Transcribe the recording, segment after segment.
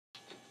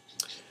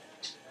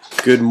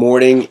Good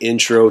morning,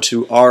 Intro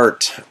to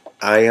Art.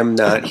 I am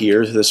not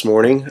here this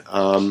morning.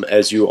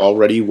 As you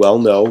already well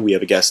know, we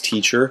have a guest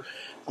teacher.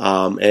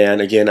 And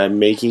again, I'm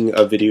making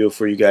a video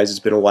for you guys. It's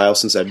been a while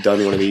since I've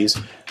done one of these.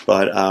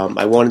 But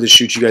I wanted to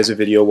shoot you guys a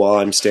video while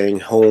I'm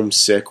staying home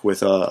sick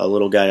with a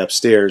little guy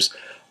upstairs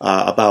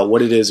about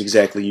what it is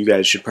exactly you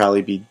guys should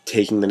probably be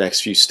taking the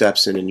next few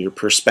steps in your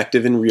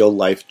perspective in real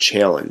life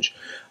challenge.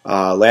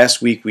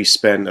 Last week we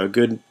spent a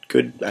good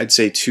I'd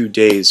say 2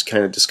 days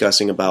kind of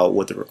discussing about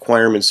what the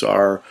requirements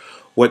are,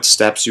 what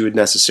steps you would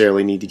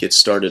necessarily need to get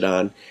started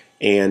on.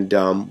 And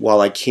while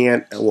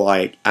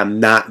I'm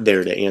not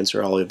there to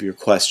answer all of your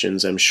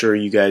questions, I'm sure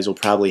you guys will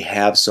probably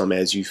have some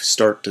as you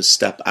start to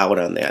step out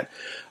on that.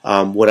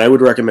 What I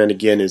would recommend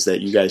again is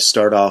that you guys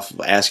start off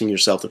asking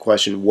yourself the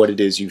question what it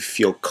is you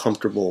feel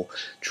comfortable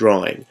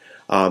drawing.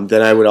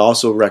 Then I would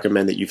also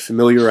recommend that you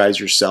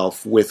familiarize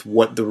yourself with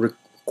what the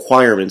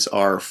requirements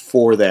are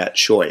for that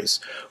choice.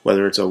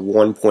 Whether it's a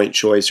 1-point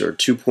choice or a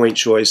 2-point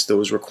choice,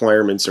 those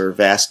requirements are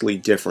vastly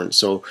different.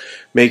 So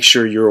make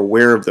sure you're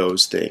aware of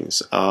those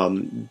things.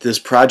 This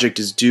project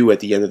is due at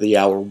the end of the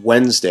hour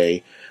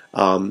Wednesday,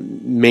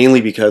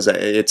 mainly because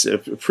it's a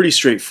pretty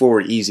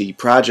straightforward, easy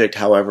project.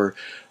 However,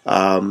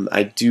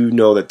 I do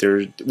know that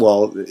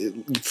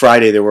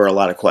Friday there were a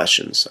lot of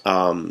questions.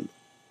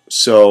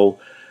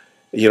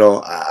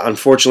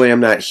 Unfortunately I'm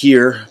not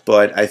here,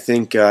 but I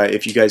think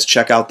if you guys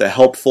check out the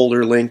help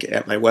folder link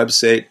at my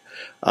website,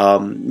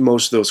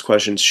 most of those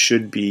questions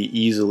should be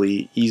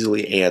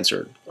easily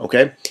answered.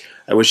 Okay?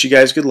 I wish you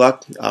guys good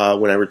luck.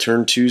 When I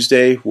return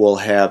Tuesday, we'll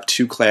have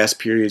 2 class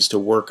periods to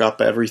work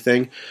up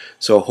everything.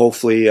 So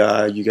hopefully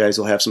you guys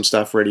will have some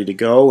stuff ready to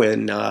go,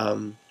 and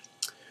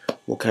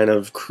we'll kind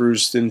of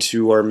cruise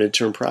into our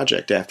midterm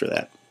project after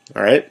that.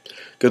 All right?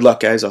 Good luck,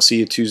 guys. I'll see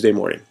you Tuesday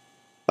morning.